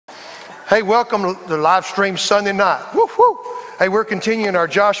Hey, welcome to the live stream Sunday night. Woo, woo. Hey, we're continuing our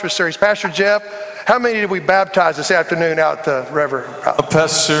Joshua series. Pastor Jeff, how many did we baptize this afternoon out at the river?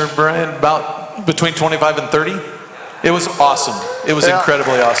 Pastor Brian, about between 25 and 30. It was awesome. It was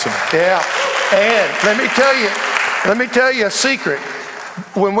incredibly awesome. Yeah, and let me tell you a secret.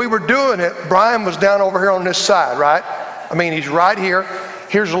 When we were doing it, Brian was down over here on this side, right? I mean, he's right here.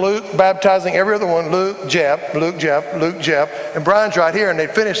 Here's Luke baptizing every other one. Luke, Jeff, Luke, Jeff, Luke, Jeff. And Brian's right here, and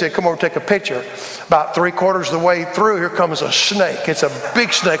they'd finish, they'd come over and take a picture. About 3/4 of the way through, here comes a snake. It's a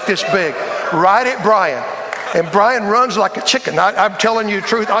big snake this big, right at Brian. And Brian runs like a chicken. I'm telling you the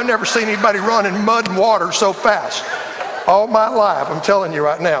truth, I've never seen anybody run in mud and water so fast. All my life, I'm telling you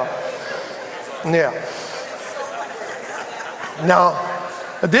right now. Yeah. Now,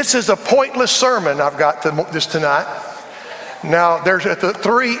 this is a pointless sermon I've got this tonight. Now, there's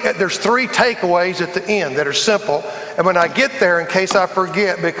three takeaways at the end that are simple. And when I get there, in case I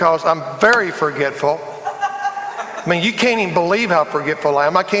forget, because I'm very forgetful. I mean, you can't even believe how forgetful I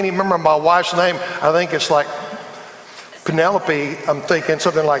am. I can't even remember my wife's name. I think it's like Penelope, I'm thinking,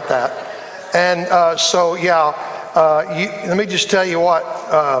 something like that. And let me just tell you what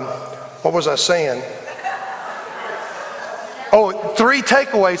was I saying? Oh, 3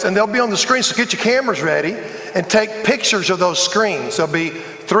 takeaways, and they'll be on the screen, so get your cameras ready and take pictures of those screens. There'll be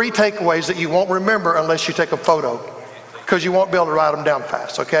 3 takeaways that you won't remember unless you take a photo, because you won't be able to write them down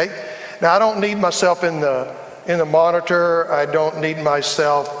fast, okay? Now, I don't need myself in the monitor. I don't need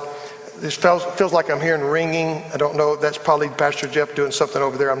myself. This feels like I'm hearing ringing. I don't know. That's probably Pastor Jeff doing something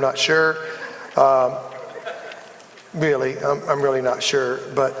over there. I'm not sure. Really, I'm really not sure.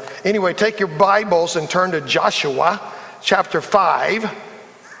 But anyway, take your Bibles and turn to Joshua chapter 5.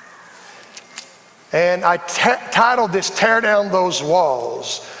 And I titled this, Tear Down Those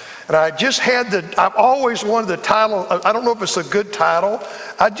Walls. And I just I've always wanted the title. I don't know if it's a good title.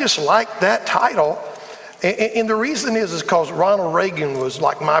 I just like that title. And the reason is because Ronald Reagan was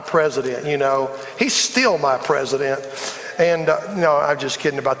like my president, you know. He's still my president. And no, I'm just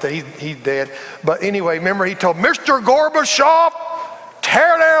kidding about that. He's dead. But anyway, remember he told Mr. Gorbachev,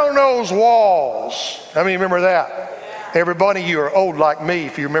 tear down those walls. How many remember that? Everybody, you are old like me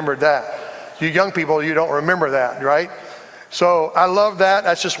if you remember that. You young people, you don't remember that, right? So I love that.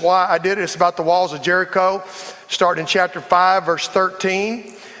 That's just why I did it. It's about the walls of Jericho, starting in chapter 5, verse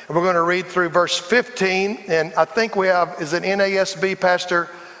 13. And we're going to read through verse 15. And I think we have, is it NASB, Pastor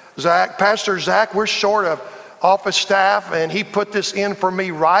Zach? Pastor Zach, we're short of office staff, and he put this in for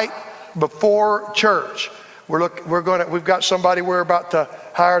me right before church. We've got somebody we're about to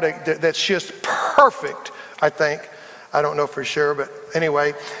hire that's just perfect, I think. I don't know for sure, but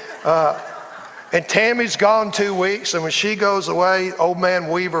anyway. And Tammy's gone 2 weeks, and when she goes away, old man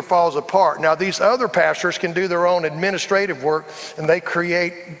Weaver falls apart. Now, these other pastors can do their own administrative work, and they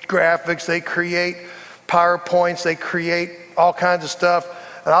create graphics, they create PowerPoints, they create all kinds of stuff.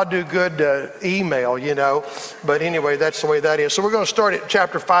 And I'll do good email, you know. But anyway, that's the way that is. So we're going to start at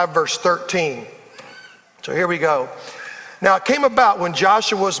chapter 5, verse 13. So here we go. Now, it came about when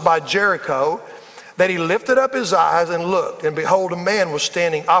Joshua was by Jericho that he lifted up his eyes and looked, and behold, a man was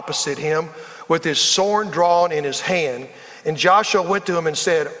standing opposite him with his sword drawn in his hand. And Joshua went to him and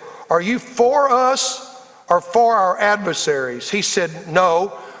said, "Are you for us or for our adversaries?" He said,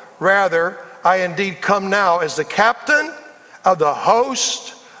 "No, rather, I indeed come now as the captain of the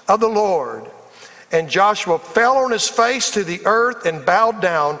host of the Lord." And Joshua fell on his face to the earth and bowed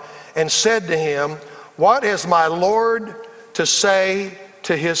down and said to him, "What has my Lord to say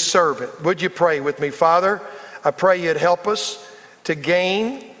to his servant?" Would you pray with me? Father, I pray you'd help us to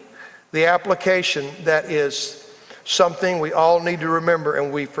gain the application that is something we all need to remember and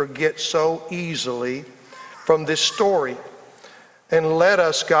we forget so easily from this story. And let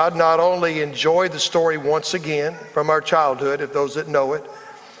us, God, not only enjoy the story once again from our childhood, if those that know it,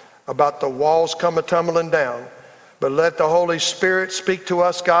 about the walls coming tumbling down, but let the Holy Spirit speak to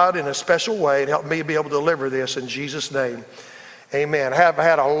us, God, in a special way and help me be able to deliver this in Jesus' name. Amen. I have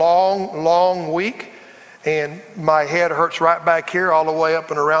had a long, long week, and my head hurts right back here all the way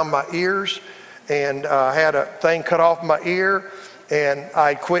up and around my ears. And I had a thing cut off my ear, and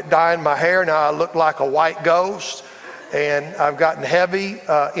I quit dyeing my hair. Now I look like a white ghost, and I've gotten heavy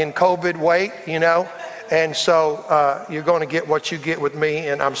in COVID weight, you know. And so you're going to get what you get with me,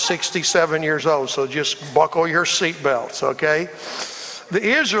 and I'm 67 years old, so just buckle your seatbelts, okay?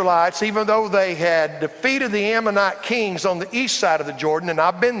 The Israelites, even though they had defeated the Ammonite kings on the east side of the Jordan, and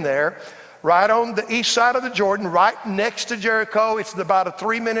I've been there, right on the east side of the Jordan, right next to Jericho. It's about a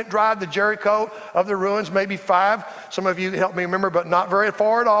 3-minute drive to Jericho of the ruins, maybe 5. Some of you help me remember, but not very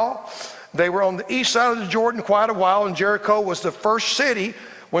far at all. They were on the east side of the Jordan quite a while, and Jericho was the first city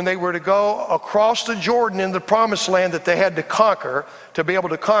when they were to go across the Jordan in the promised land that they had to conquer to be able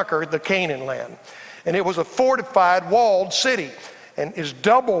to conquer the Canaan land. And it was a fortified, walled city, and is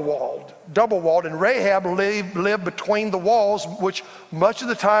double walled. And Rahab lived between the walls, which much of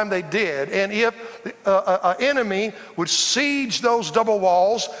the time they did. And if an enemy would siege those double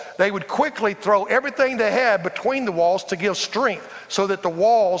walls, they would quickly throw everything they had between the walls to give strength, so that the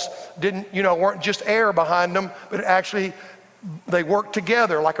walls weren't just air behind them, but actually they worked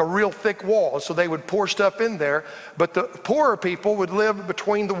together like a real thick wall. So they would pour stuff in there, but the poorer people would live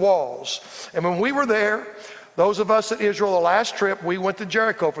between the walls. And when we were there, those of us at Israel, the last trip, we went to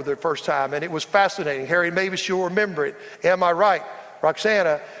Jericho for the first time, and it was fascinating. Harry, maybe you'll remember it. Am I right,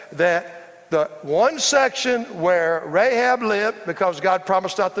 Roxana, that the one section where Rahab lived, because God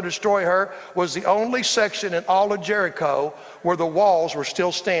promised not to destroy her, was the only section in all of Jericho where the walls were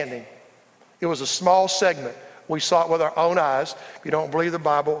still standing. It was a small segment. We saw it with our own eyes. If you don't believe the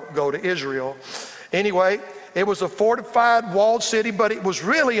Bible, go to Israel. Anyway, it was a fortified, walled city, but it was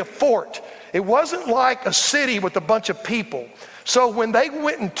really a fort. It wasn't like a city with a bunch of people. So when they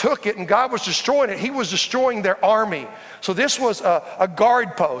went and took it and God was destroying it, he was destroying their army. So this was a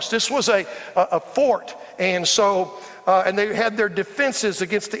guard post. This was a fort. And so, and they had their defenses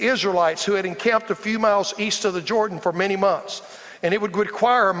against the Israelites who had encamped a few miles east of the Jordan for many months. And it would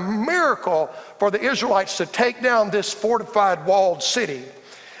require a miracle for the Israelites to take down this fortified, walled city.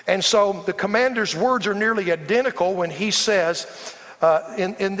 And so the commander's words are nearly identical when he says,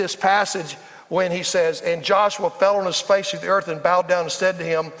 in this passage, when he says, and Joshua fell on his face to the earth and bowed down and said to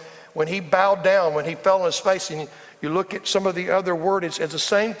him, when he bowed down, when he fell on his face, and you look at some of the other words, it's the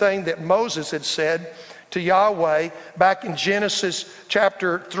same thing that Moses had said to Yahweh back in Genesis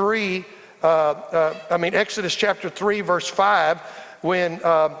chapter 3, Exodus chapter 3, verse 5, when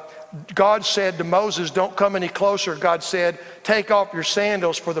God said to Moses, don't come any closer. God said, take off your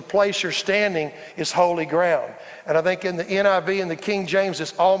sandals, for the place you're standing is holy ground. And I think in the NIV and the King James,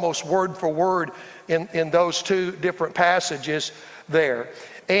 it's almost word for word in those two different passages there.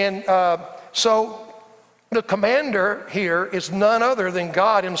 And so the commander here is none other than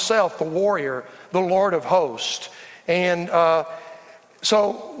God himself, the warrior, the Lord of hosts. And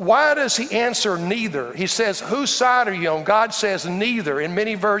so why does he answer neither? He says, whose side are you on? God says neither. In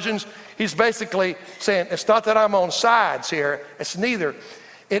many versions, he's basically saying, it's not that I'm on sides here, it's neither.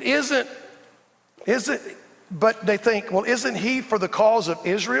 It isn't, but they think, well, isn't he for the cause of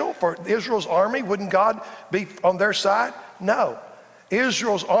Israel, for Israel's army? Wouldn't God be on their side? No.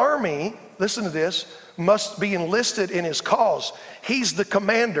 Israel's army, listen to this, must be enlisted in his cause. He's the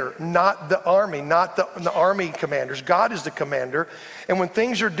commander, not the army, not the army commanders. God is the commander. And when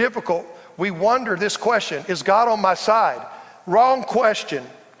things are difficult, we wonder this question, is God on my side? Wrong question.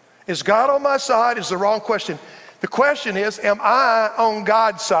 Is God on my side is the wrong question. The question is, am I on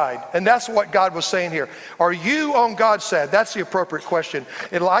God's side? And that's what God was saying here. Are you on God's side? That's the appropriate question.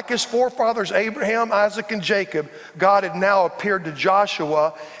 And like his forefathers, Abraham, Isaac, and Jacob, God had now appeared to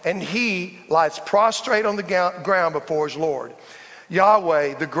Joshua, and he lies prostrate on the ground before his Lord.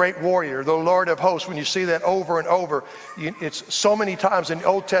 Yahweh, the great warrior, the Lord of hosts, when you see that over and over, it's so many times in the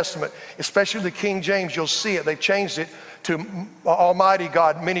Old Testament, especially the King James, you'll see it. They've changed it to Almighty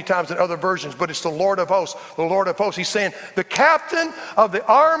God many times in other versions, but it's the Lord of hosts, the Lord of hosts. He's saying, the captain of the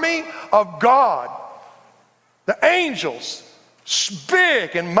army of God, the angels,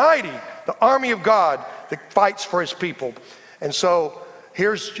 big and mighty, the army of God that fights for his people. And so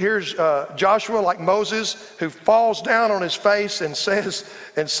here's Joshua, like Moses, who falls down on his face and says,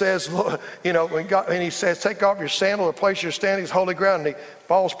 when he says, take off your sandal, the place you're standing is holy ground, and he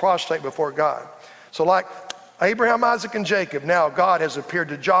falls prostrate before God. So like Abraham, Isaac, and Jacob, now God has appeared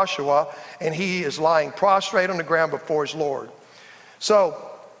to Joshua, and he is lying prostrate on the ground before his Lord. So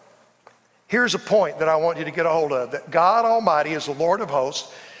here's a point that I want you to get a hold of, that God Almighty is the Lord of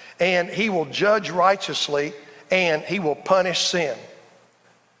hosts, and he will judge righteously, and he will punish sin.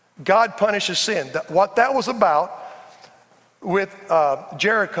 God punishes sin. What that was about with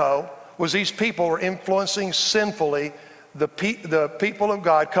Jericho was these people were influencing sinfully the people of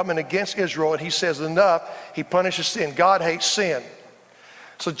God coming against Israel, and he says enough, he punishes sin. God hates sin.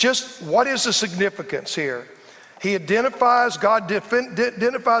 So just what is the significance here? He identifies, God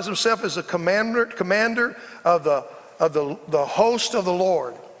identifies himself as a commander of the host of the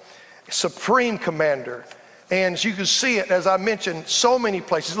Lord, supreme commander. And as you can see it, as I mentioned, so many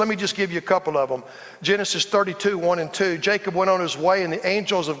places. Let me just give you a couple of them. Genesis 32, 1 and 2. Jacob went on his way, and the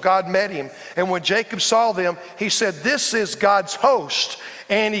angels of God met him. And when Jacob saw them, he said, this is God's host.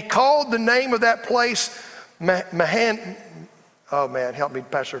 And he called the name of that place oh man, help me,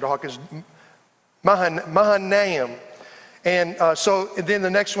 Pastor Dawkins. Mahanaim. And then the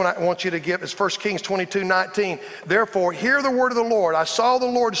next one I want you to give is 1 Kings 22:19. Therefore, hear the word of the Lord. I saw the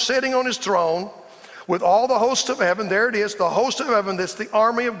Lord sitting on his throne with all the hosts of heaven. There it is, the host of heaven. That's the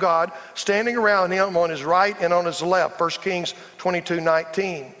army of God standing around him on his right and on his left. 1 Kings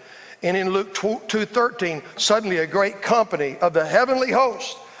 22:19. And in Luke 2:13, suddenly a great company of the heavenly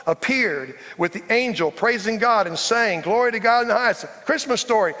host appeared with the angel praising God and saying, glory to God in the highest. Christmas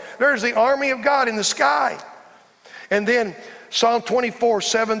story. There's the army of God in the sky. And then Psalm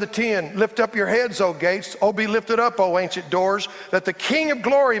 24:7-10, lift up your heads, O gates. O be lifted up, O ancient doors, that the King of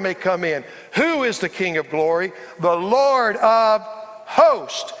glory may come in. Who is the King of glory? The Lord of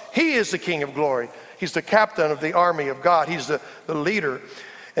hosts. He is the King of glory. He's the captain of the army of God. He's the leader.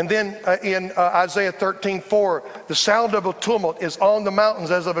 And then in Isaiah 13:4, the sound of a tumult is on the mountains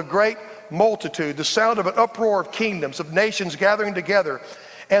as of a great multitude, the sound of an uproar of kingdoms, of nations gathering together.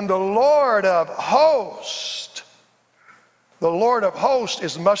 And the Lord of hosts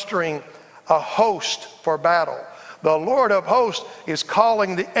is mustering a host for battle. The Lord of hosts is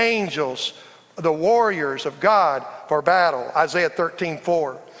calling the angels, the warriors of God, for battle. Isaiah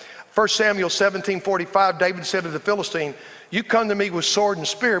 13:4. 1 Samuel 17:45, David said to the Philistine, you come to me with sword and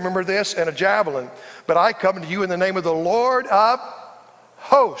spear, remember this, and a javelin. But I come to you in the name of the Lord of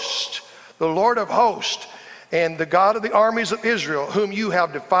hosts, the Lord of hosts, and the God of the armies of Israel, whom you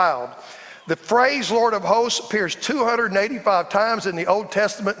have defiled. The phrase Lord of hosts appears 285 times in the Old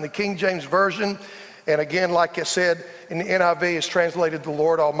Testament in the King James Version. And again, like I said, in the NIV it's translated the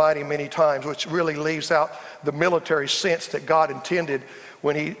Lord Almighty many times, which really leaves out the military sense that God intended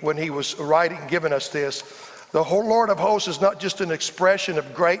when he was writing, giving us this. The whole Lord of hosts is not just an expression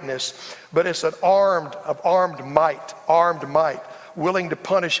of greatness, but it's an armed might, willing to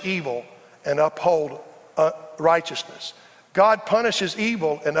punish evil and uphold righteousness. God punishes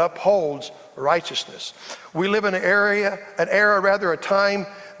evil and upholds righteousness. We live in a time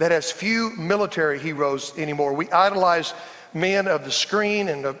that has few military heroes anymore. We idolize men of the screen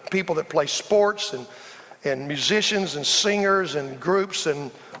and the people that play sports and musicians and singers and groups and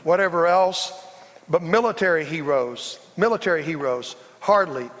whatever else. But military heroes,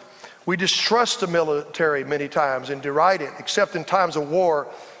 hardly. We distrust the military many times and deride it, except in times of war.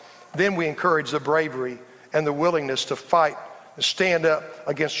 Then we encourage the bravery and the willingness to fight and stand up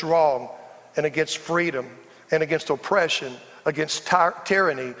against wrong and against freedom and against oppression, against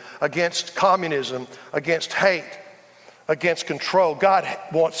tyranny, against communism, against hate, against control. God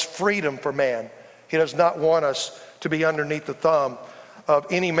wants freedom for man. He does not want us to be underneath the thumb of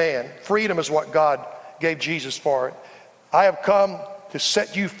any man. Freedom is what God gave Jesus for it. I have come to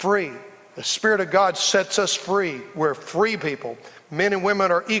set you free. The Spirit of God sets us free. We're free people. Men and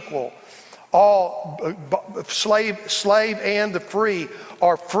women are equal. All slave and the free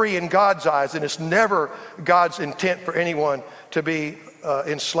are free in God's eyes, and it's never God's intent for anyone to be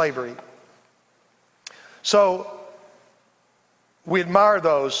in slavery. So we admire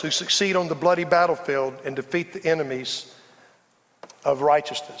those who succeed on the bloody battlefield and defeat the enemies of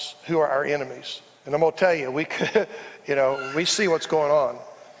righteousness, who are our enemies. And I'm going to tell you, we see what's going on.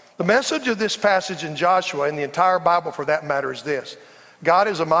 The message of this passage in Joshua, and the entire Bible for that matter, is this. God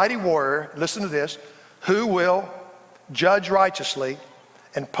is a mighty warrior, listen to this, who will judge righteously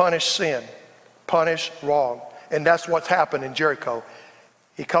and punish sin, punish wrong. And that's what's happened in Jericho.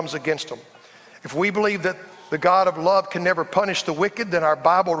 He comes against them. If we believe that the God of love can never punish the wicked, then our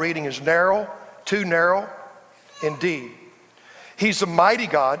Bible reading is narrow, too narrow indeed. He's a mighty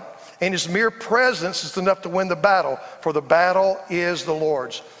God, and his mere presence is enough to win the battle, for the battle is the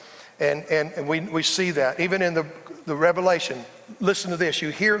Lord's. And we see that even in the Revelation. Listen to this. You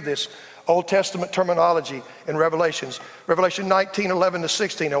hear this Old Testament terminology in Revelations. Revelation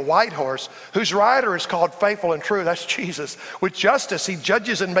 19:11-16, a white horse whose rider is called Faithful and True. That's Jesus. With justice he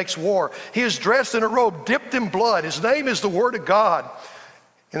judges and makes war. He is dressed in a robe dipped in blood. His name is the Word of God.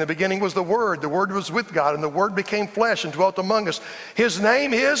 In the beginning was the Word was with God, and the Word became flesh and dwelt among us. His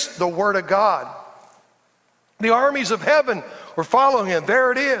name is the Word of God. The armies of heaven were following him.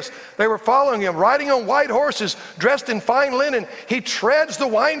 There it is. They were following him, riding on white horses, dressed in fine linen. He treads the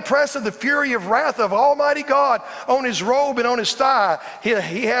winepress of the fury of wrath of Almighty God. On his robe and on his thigh,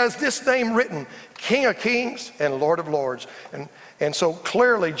 he has this name written, King of Kings and Lord of Lords. And so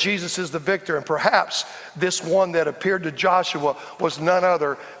clearly Jesus is the victor, and perhaps this one that appeared to Joshua was none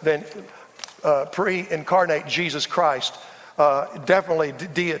other than pre-incarnate Jesus Christ. Definitely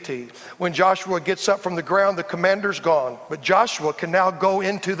deity. When Joshua gets up from the ground, the commander's gone. But Joshua can now go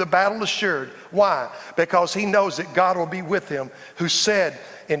into the battle assured. Why? Because he knows that God will be with him, who said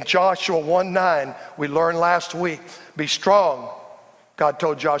in Joshua 1:9, we learned last week, be strong, God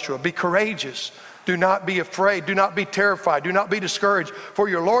told Joshua, be courageous. Do not be afraid. Do not be terrified. Do not be discouraged. For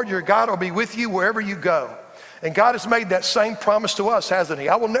your Lord, your God, will be with you wherever you go. And God has made that same promise to us, hasn't he?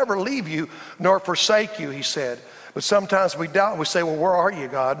 I will never leave you nor forsake you, he said. But sometimes we doubt. We say, well, where are you,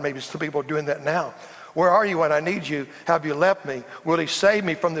 God? Maybe some people are doing that now. Where are you when I need you? Have you left me? Will he save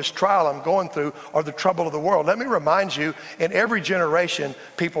me from this trial I'm going through or the trouble of the world? Let me remind you, in every generation,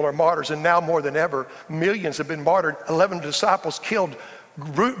 people are martyrs. And now more than ever, millions have been martyred. 11 disciples killed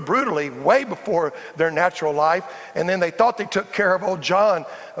brutally way before their natural life. And then they thought they took care of old John,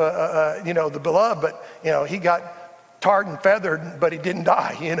 the beloved, but, he got tarred and feathered, but he didn't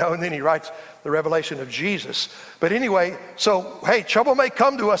die, and then he writes the revelation of Jesus. But anyway, so, hey, trouble may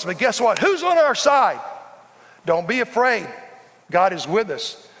come to us, but guess what? Who's on our side? Don't be afraid. God is with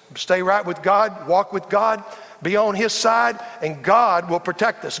us. Stay right with God, walk with God, be on his side, and God will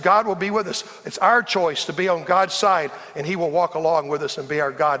protect us. God will be with us. It's our choice to be on God's side, and he will walk along with us and be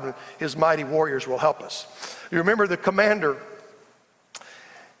our God, and his mighty warriors will help us. You remember the commander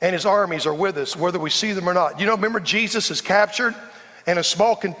and his armies are with us, whether we see them or not. Remember Jesus is captured, and a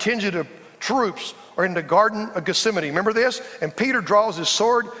small contingent of troops are in the Garden of Gethsemane. Remember this? And Peter draws his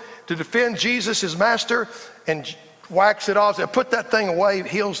sword to defend Jesus, his master, and whacks it off. And put that thing away,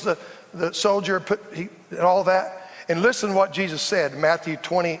 heals the soldier, and all that. And listen to what Jesus said, Matthew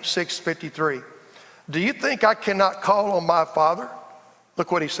 26:53. Do you think I cannot call on my Father?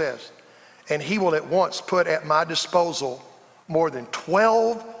 Look what he says. And he will at once put at my disposal more than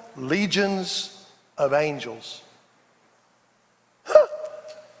 12 legions of angels.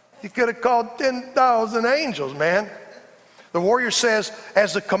 You could have called 10,000 angels, man. The warrior says,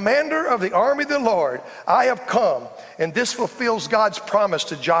 as the commander of the army of the Lord, I have come. And this fulfills God's promise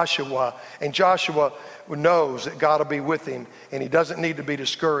to Joshua. And Joshua knows that God will be with him, and he doesn't need to be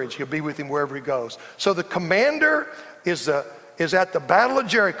discouraged. He'll be with him wherever he goes. So the commander is at the Battle of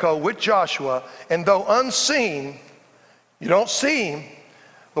Jericho with Joshua, and though unseen, you don't see him,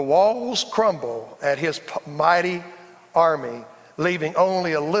 the walls crumble at his mighty army, leaving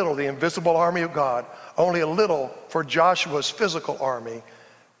only a little, the invisible army of God, only a little for Joshua's physical army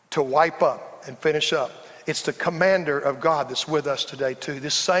to wipe up and finish up. It's the commander of God that's with us today too.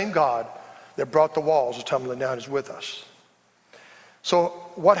 This same God that brought the walls tumbling down is with us. So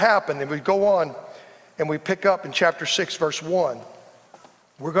what happened? And we go on and we pick up in chapter 6, verse 1.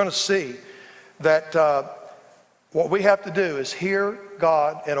 We're going to see that what we have to do is hear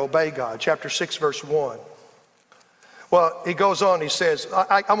God and obey God. Chapter 6, verse 1. Well, he goes on, he says,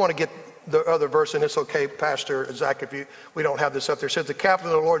 I want to get the other verse, and it's okay, Pastor Zach, if we don't have this up there. It says, the captain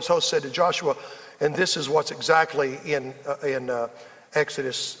of the Lord's host said to Joshua, and this is what's exactly in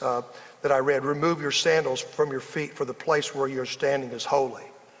Exodus that I read, remove your sandals from your feet, for the place where you're standing is holy.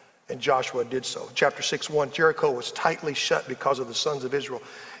 And Joshua did so. Chapter 6:1, Jericho was tightly shut because of the sons of Israel.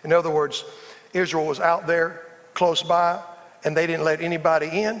 In other words, Israel was out there close by, and they didn't let anybody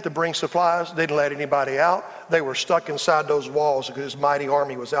in to bring supplies. They didn't let anybody out. They were stuck inside those walls because his mighty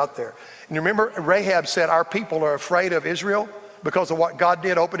army was out there. And you remember Rahab said, our people are afraid of Israel because of what God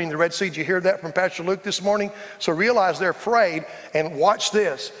did opening the Red Sea. Did you hear that from Pastor Luke this morning? So realize they're afraid, and watch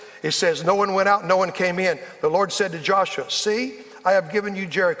this. It says, no one went out, no one came in. The Lord said to Joshua, see, I have given you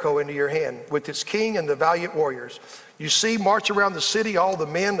Jericho into your hand with its king and the valiant warriors. You see, march around the city, all the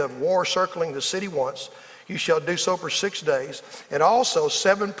men of war circling the city once. You shall do so for 6 days. And also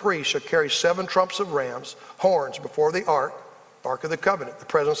 7 priests shall carry 7 trumps of rams, horns before the ark of the covenant, the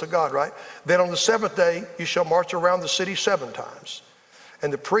presence of God, right? Then on the 7th day, you shall march around the city 7 times.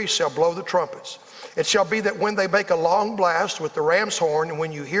 And the priests shall blow the trumpets. It shall be that when they make a long blast with the ram's horn, and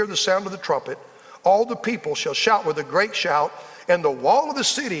when you hear the sound of the trumpet, all the people shall shout with a great shout, and the wall of the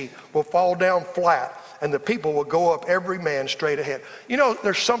city will fall down flat, and the people will go up every man straight ahead. You know,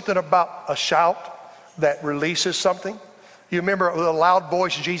 there's something about a shout that releases something. You remember the loud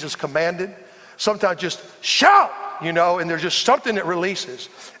voice Jesus commanded? Sometimes just shout, and there's just something that releases.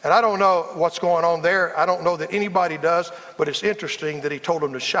 And I don't know what's going on there. I don't know that anybody does, but it's interesting that he told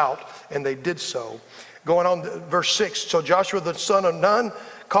them to shout, and they did so. Going on to verse 6, so Joshua the son of Nun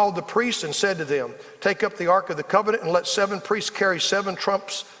called the priests and said to them, take up the ark of the covenant and let 7 priests carry 7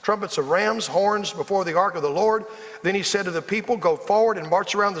 trumpets of rams, horns before the ark of the Lord. Then he said to the people, go forward and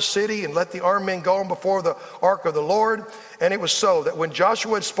march around the city and let the armed men go on before the ark of the Lord. And it was so that when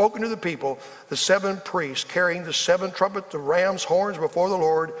Joshua had spoken to the people, the 7 priests carrying the 7 trumpets of rams, horns before the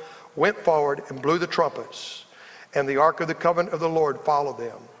Lord went forward and blew the trumpets. And the ark of the covenant of the Lord followed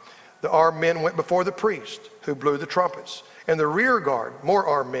them. The armed men went before the priest who blew the trumpets. And the rear guard, more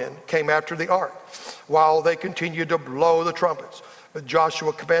armed men, came after the ark, while they continued to blow the trumpets. But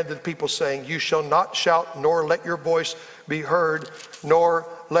Joshua commanded the people, saying, you shall not shout, nor let your voice be heard, nor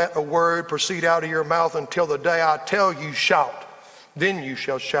let a word proceed out of your mouth until the day I tell you, shout. Then you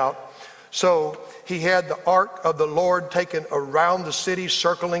shall shout. So he had the ark of the Lord taken around the city,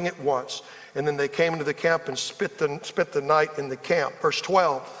 circling it once. And then they came into the camp and spent the night in the camp. Verse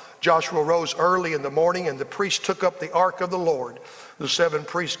 12, Joshua rose early in the morning, and the priests took up the ark of the Lord. The 7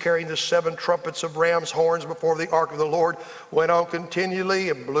 priests carrying the 7 trumpets of ram's horns before the ark of the Lord went on continually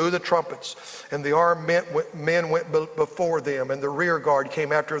and blew the trumpets. And the armed men went before them, and the rear guard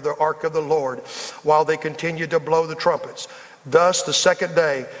came after the ark of the Lord while they continued to blow the trumpets. Thus, the second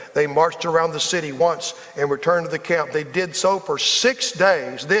day, they marched around the city once and returned to the camp. They did so for 6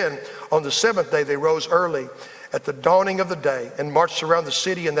 days. Then, on the 7th day, they rose early at the dawning of the day and marched around the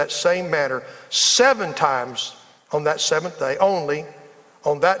city in that same manner 7 times on that 7th day. Only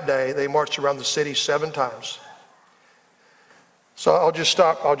on that day, they marched around the city 7 times. So I'll just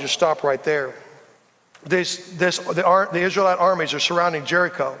stop right there. The Israelite armies are surrounding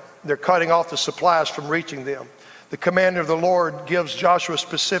Jericho. They're cutting off the supplies from reaching them. The commander of the Lord gives Joshua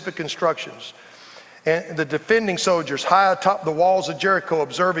specific instructions. And the defending soldiers high atop the walls of Jericho,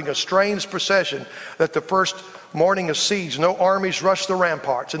 observing a strange procession that the first morning of siege, no armies rush the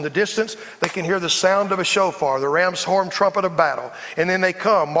ramparts. In the distance, they can hear the sound of a shofar, the ram's horn trumpet of battle. And then they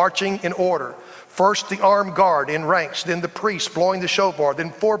come marching in order. First the armed guard in ranks, then the priests blowing the shofar, then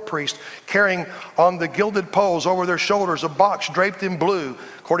 4 priests carrying on the gilded poles over their shoulders a box draped in blue,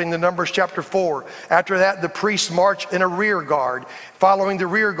 according to Numbers chapter 4. After that, the priests march in a rear guard. Following the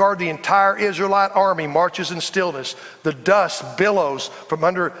rear guard, the entire Israelite army marches in stillness. The dust billows from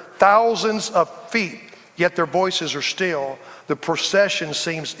under thousands of feet, yet their voices are still. The procession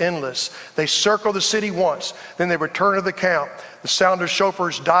seems endless. They circle the city once, then they return to the camp. The sound of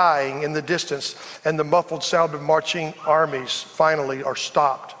shofars dying in the distance, and the muffled sound of marching armies finally are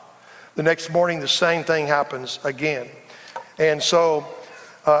stopped. The next morning, the same thing happens again. And so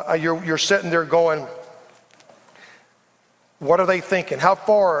you're sitting there going, what are they thinking? How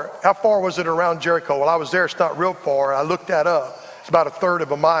far was it around Jericho? Well, I was there. It's not real far. I looked that up. It's about 1/3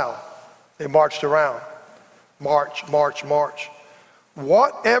 of a mile. They marched around. March, march, march.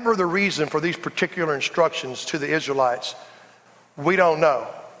 Whatever the reason for these particular instructions to the Israelites, we don't know.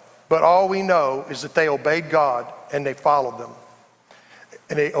 But all we know is that they obeyed God and they followed them.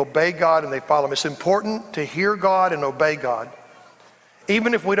 And they obey God and they follow him. It's important to hear God and obey God,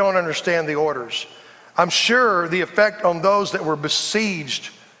 even if we don't understand the orders. I'm sure the effect on those that were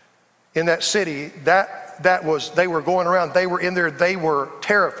besieged in that city, that was, they were going around, they were in there, they were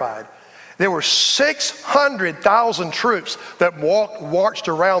terrified. There were 600,000 troops that marched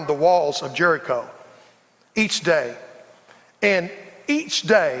around the walls of Jericho each day. And each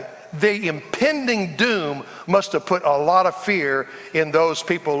day, the impending doom must have put a lot of fear in those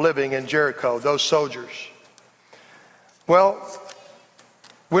people living in Jericho, those soldiers. Well,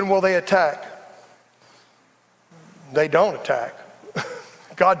 when will they attack? They don't attack.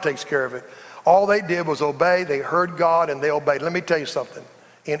 God takes care of it. All they did was obey. They heard God and they obeyed. Let me tell you something.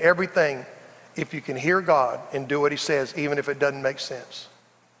 In everything, if you can hear God and do what he says, even if it doesn't make sense.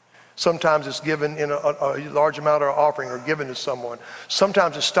 Sometimes it's given in a large amount of offering or given to someone.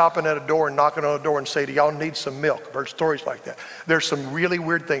 Sometimes it's stopping at a door and knocking on a door and saying, do y'all need some milk? I've heard stories like that. There's some really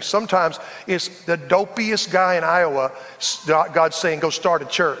weird things. Sometimes it's the dopiest guy in Iowa, God's saying, go start a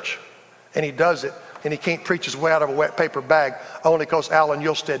church. And he does it. And he can't preach his way out of a wet paper bag only because Alan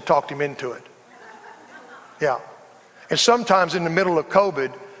Yulstead talked him into it. Yeah. And sometimes in the middle of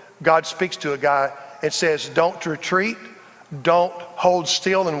COVID, God speaks to a guy and says, don't retreat, don't hold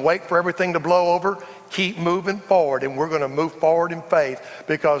still and wait for everything to blow over. Keep moving forward, and we're going to move forward in faith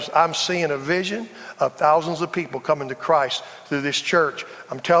because I'm seeing a vision of thousands of people coming to Christ through this church.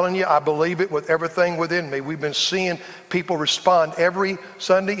 I'm telling you, I believe it with everything within me. We've been seeing people respond every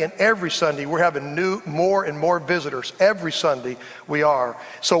Sunday, and every Sunday we're having more and more visitors. Every Sunday we are.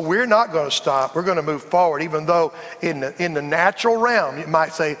 So we're not going to stop. We're going to move forward, even though in the natural realm you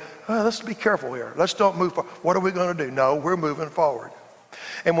might say, oh, let's be careful here. Let's don't move forward. What are we going to do? No, we're moving forward.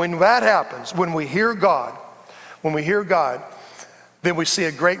 And when that happens, when we hear God, then we see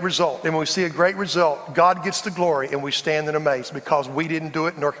a great result. And when we see a great result, God gets the glory and we stand in amaze because we didn't do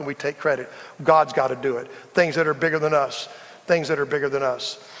it, nor can we take credit. God's got to do it. Things that are bigger than us. Things that are bigger than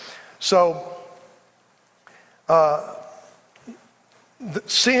us. So,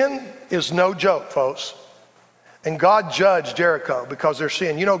 sin is no joke, folks. And God judged Jericho because they're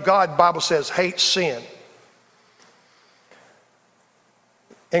sin. You know, God, the Bible says, hates sin.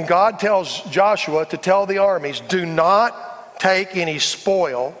 And God tells Joshua to tell the armies, do not take any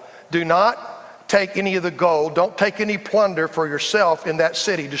spoil. Do not take any of the gold. Don't take any plunder for yourself in that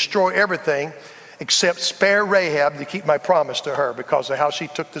city. Destroy everything except spare Rahab to keep my promise to her because of how she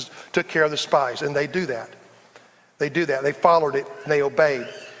took care of the spies. And they do that. They do that. They followed it and they obeyed,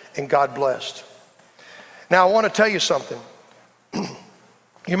 and God blessed. Now I want to tell you something.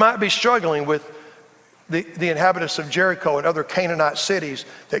 You might be struggling with the inhabitants of Jericho and other Canaanite cities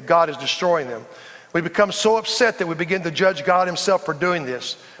that God is destroying them. We become so upset that we begin to judge God himself for doing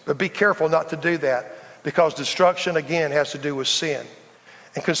this. But be careful not to do that, because destruction, again, has to do with sin.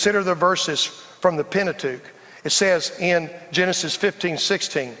 And consider the verses from the Pentateuch. It says in Genesis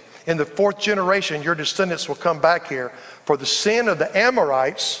 15:16, in the 4th generation, your descendants will come back here, for the sin of the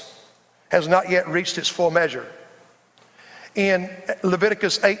Amorites has not yet reached its full measure. In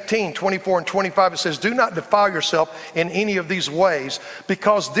Leviticus 18:24 and 25, it says, do not defile yourself in any of these ways,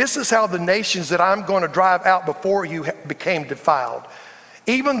 because this is how the nations that I'm going to drive out before you became defiled.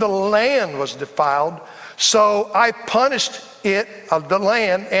 Even the land was defiled, so I punished it, the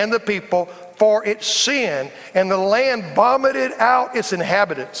land and the people, for its sin, and the land vomited out its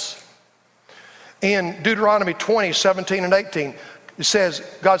inhabitants. In Deuteronomy 20:17 and 18, it says,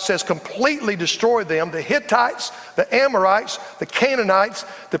 God says, completely destroy them, the Hittites, the Amorites, the Canaanites,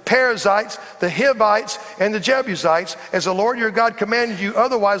 the Perizzites, the Hivites, and the Jebusites, as the Lord your God commanded you.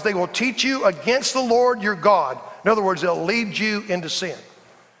 Otherwise, they will teach you against the Lord your God. In other words, they'll lead you into sin.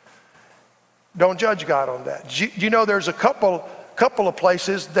 Don't judge God on that. You know, there's a couple of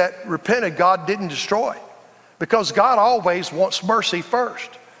places that repented God didn't destroy, because God always wants mercy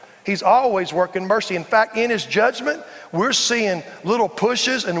first. He's always working mercy. In fact, in his judgment, we're seeing little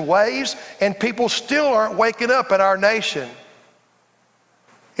pushes and waves, and people still aren't waking up in our nation.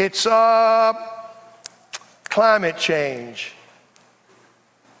 It's climate change.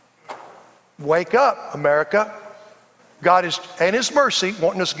 Wake up, America. God is, in his mercy,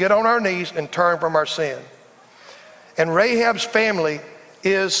 wanting us to get on our knees and turn from our sin. And Rahab's family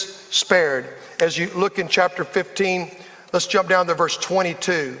is spared. As you look in chapter 15, let's jump down to verse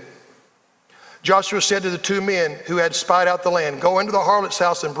 22. Joshua said to the 2 men who had spied out the land, go into the harlot's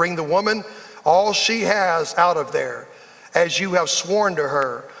house and bring the woman all she has out of there, as you have sworn to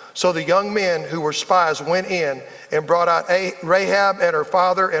her. So the young men who were spies went in and brought out Rahab and her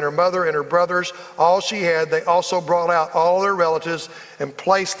father and her mother and her brothers, all she had. They also brought out all their relatives and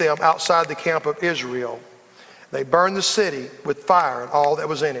placed them outside the camp of Israel. They burned the city with fire and all that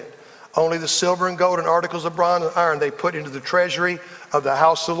was in it. Only the silver and gold and articles of bronze and iron they put into the treasury of the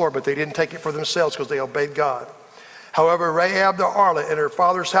house of the Lord, but they didn't take it for themselves because they obeyed God. However, Rahab the harlot and her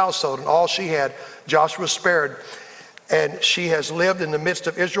father's household and all she had, Joshua spared, and she has lived in the midst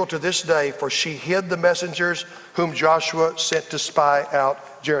of Israel to this day, for she hid the messengers whom Joshua sent to spy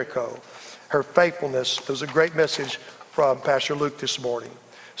out Jericho. Her faithfulness. It was a great message from Pastor Luke this morning.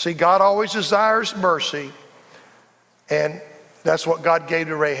 See, God always desires mercy, and that's what God gave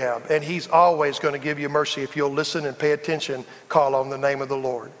to Rahab. And he's always going to give you mercy if you'll listen and pay attention, call on the name of the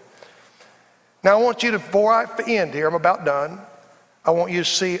Lord. Now I want you to, before I end here, I'm about done, I want you to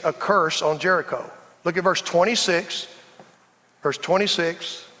see a curse on Jericho. Look at verse 26. Verse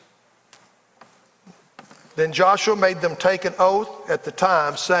 26. Then Joshua made them take an oath at the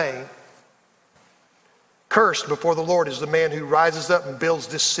time, saying, cursed before the Lord is the man who rises up and builds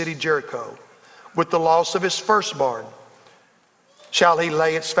this city Jericho. With the loss of his firstborn shall he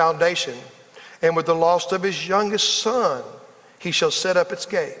lay its foundation, and with the loss of his youngest son he shall set up its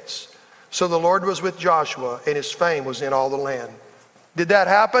gates. So the Lord was with Joshua, and his fame was in all the land. Did that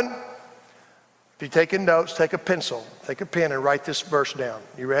happen? If you're taking notes, take a pencil, take a pen, and write this verse down.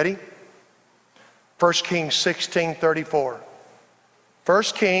 You ready? 1 Kings 16:34. 1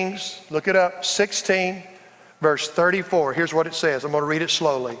 Kings, look it up, 16, verse 34. Here's what it says. I'm going to read it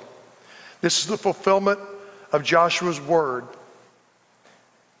slowly. This is the fulfillment of Joshua's word.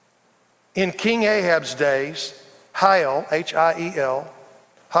 In King Ahab's days, Hiel, H-I-E-L,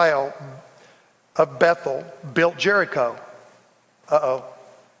 Hiel of Bethel built Jericho.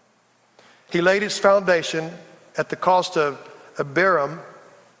 He laid its foundation at the cost of Abiram,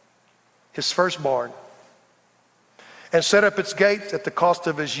 his firstborn, and set up its gates at the cost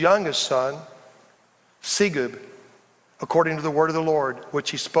of his youngest son, Segub, according to the word of the Lord,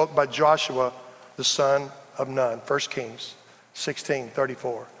 which he spoke by Joshua, the son of Nun. 1 Kings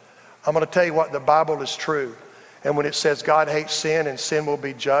 16:34. I'm going to tell you what, the Bible is true. And when it says God hates sin and sin will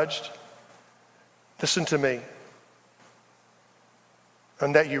be judged, listen to me.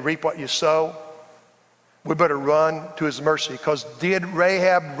 And that you reap what you sow, we better run to his mercy. Because did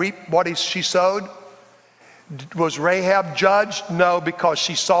Rahab reap what she sowed? Was Rahab judged? No, because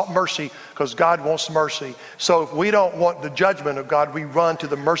she sought mercy, because God wants mercy. So if we don't want the judgment of God, we run to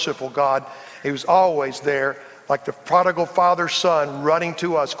the merciful God. He was always there, like the prodigal father's son running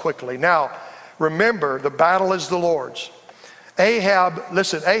to us quickly. Now, Remember, the battle is the Lord's. Ahab,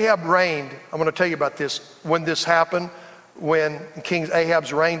 listen, Ahab reigned. I'm going to tell you about this. When this happened, when King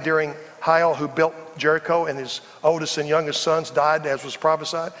Ahab's reigned during Hiel, who built Jericho, and his oldest and youngest sons died, as was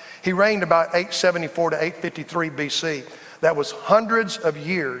prophesied. He reigned about 874 to 853 BC. That was hundreds of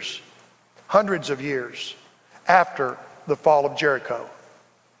years after the fall of Jericho.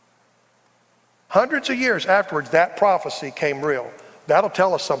 Hundreds of years afterwards, that prophecy came real. That'll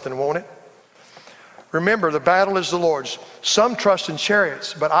tell us something, won't it? Remember, the battle is the Lord's. Some trust in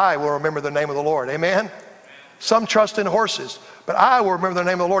chariots, but I will remember the name of the Lord. Amen? Some trust in horses, but I will remember the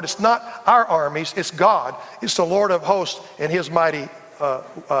name of the Lord. It's not our armies, it's God. It's the Lord of hosts and his mighty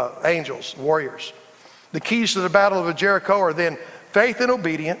angels, warriors. The keys to the battle of Jericho are then faith and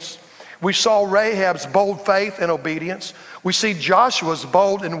obedience. We saw Rahab's bold faith and obedience. We see Joshua's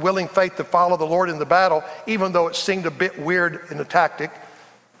bold and willing faith to follow the Lord in the battle, even though it seemed a bit weird in the tactic.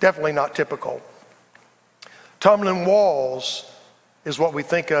 Definitely not typical. Tumbling walls is what we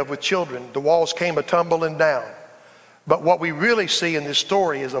think of with children. The walls came a-tumbling down. But what we really see in this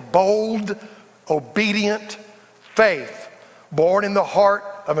story is a bold, obedient faith born in the heart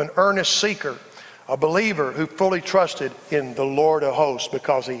of an earnest seeker, a believer who fully trusted in the Lord of hosts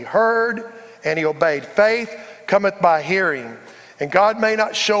because he heard and he obeyed. Faith cometh by hearing. And God may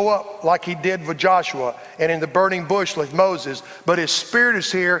not show up like he did with Joshua and in the burning bush with Moses, but his Spirit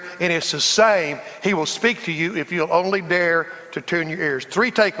is here and it's the same. He will speak to you if you'll only dare to tune your ears.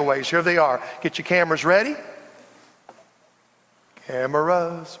 3 takeaways, here they are. Get your cameras ready.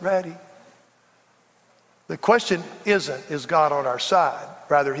 Cameras ready. The question isn't, is God on our side?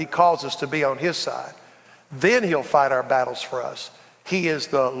 Rather, he calls us to be on his side. Then he'll fight our battles for us. He is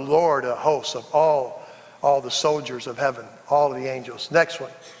the Lord of hosts of all the soldiers of heaven, all of the angels. Next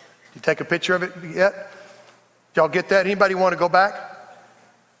one. Did you take a picture of it yet? Y'all get that? Anybody want to go back?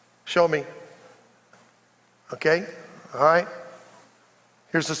 Show me. Okay, all right.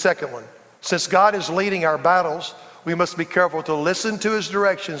 Here's the second one. Since God is leading our battles, we must be careful to listen to his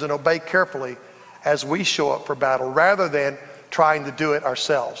directions and obey carefully as we show up for battle, rather than trying to do it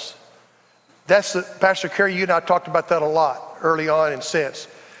ourselves. Pastor Kerry, you and I talked about that a lot early on and since,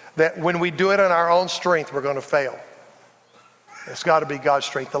 that when we do it on our own strength, we're going to fail. It's got to be God's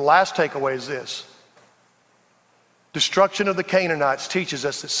strength. The last takeaway is this. Destruction of the Canaanites teaches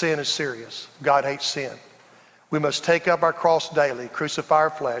us that sin is serious. God hates sin. We must take up our cross daily, crucify our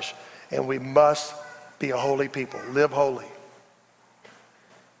flesh, and we must be a holy people, live holy.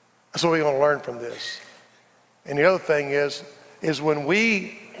 That's what we're going to learn from this. And the other thing is when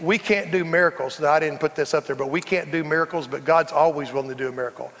we can't do miracles. Now, I didn't put this up there, but we can't do miracles, but God's always willing to do a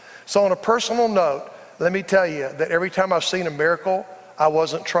miracle. So on a personal note, let me tell you that every time I've seen a miracle, I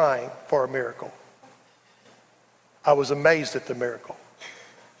wasn't trying for a miracle. I was amazed at the miracle.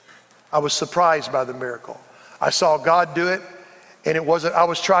 I was surprised by the miracle. I saw God do it, and it wasn't, I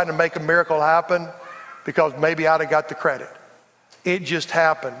was trying to make a miracle happen because maybe I'd have got the credit. It just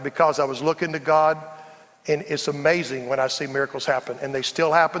happened because I was looking to God, and it's amazing when I see miracles happen, and they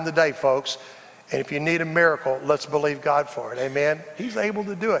still happen today, folks. And if you need a miracle, let's believe God for it, amen? He's able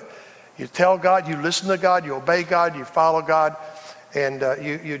to do it. You tell God, you listen to God, you obey God, you follow God, and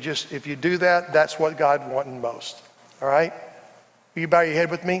you just, if you do that, that's what God wants most, all right? Will you bow your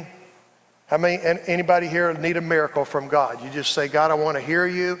head with me? How many, anybody here need a miracle from God? You just say, God, I want to hear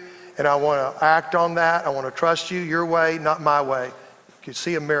you, and I want to act on that. I want to trust you, your way, not my way. You can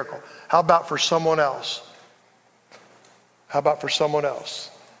see a miracle. How about for someone else? How about for someone else?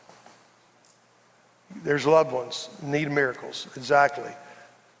 There's loved ones need miracles, exactly.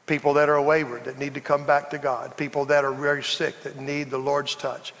 People that are wayward that need to come back to God. People that are very sick that need the Lord's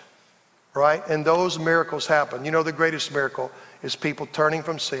touch, right? And those miracles happen. You know, the greatest miracle is people turning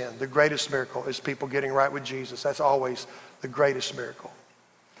from sin. The greatest miracle is people getting right with Jesus. That's always the greatest miracle.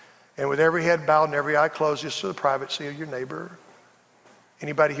 And with every head bowed and every eye closed, just to the privacy of your neighbor.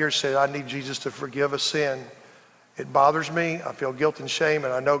 Anybody here say, I need Jesus to forgive a sin. It bothers me. I feel guilt and shame,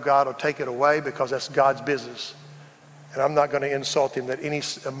 and I know God will take it away because that's God's business. And I'm not going to insult him that any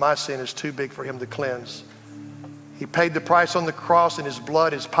of my sin is too big for him to cleanse. He paid the price on the cross, and his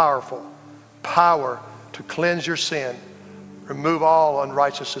blood is powerful. Power to cleanse your sin, remove all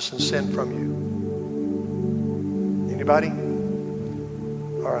unrighteousness and sin from you. Anybody?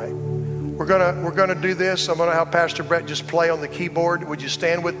 All right. We're gonna do this. I'm gonna have Pastor Brett just play on the keyboard. Would you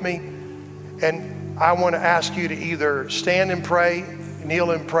stand with me? And I want to ask you to either stand and pray,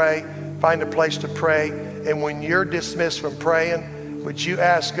 kneel and pray, find a place to pray. And when you're dismissed from praying, would you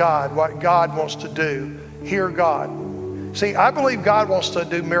ask God what God wants to do? Hear God. See, I believe God wants to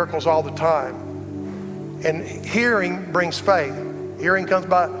do miracles all the time. And hearing brings faith. Hearing comes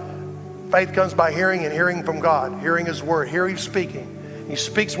by Faith comes by hearing, and hearing from God, hearing his word. Hear him speaking. He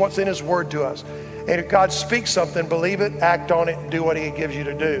speaks what's in his word to us. And if God speaks something, believe it, act on it, and do what he gives you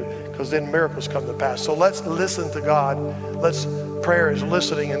to do, because then miracles come to pass. So let's listen to God. Prayer is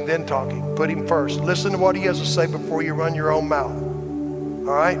listening and then talking. Put him first. Listen to what he has to say before you run your own mouth.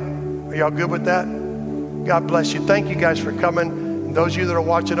 All right? Are y'all good with that? God bless you. Thank you guys for coming. And those of you that are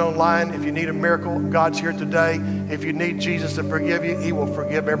watching online, if you need a miracle, God's here today. If you need Jesus to forgive you, he will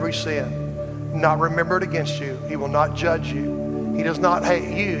forgive every sin, not remember it against you. He will not judge you. He does not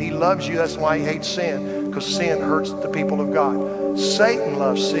hate you. He loves you. That's why he hates sin, because sin hurts the people of God. Satan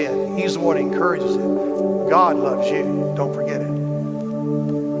loves sin. He's the one who encourages it. God loves you. Don't forget it.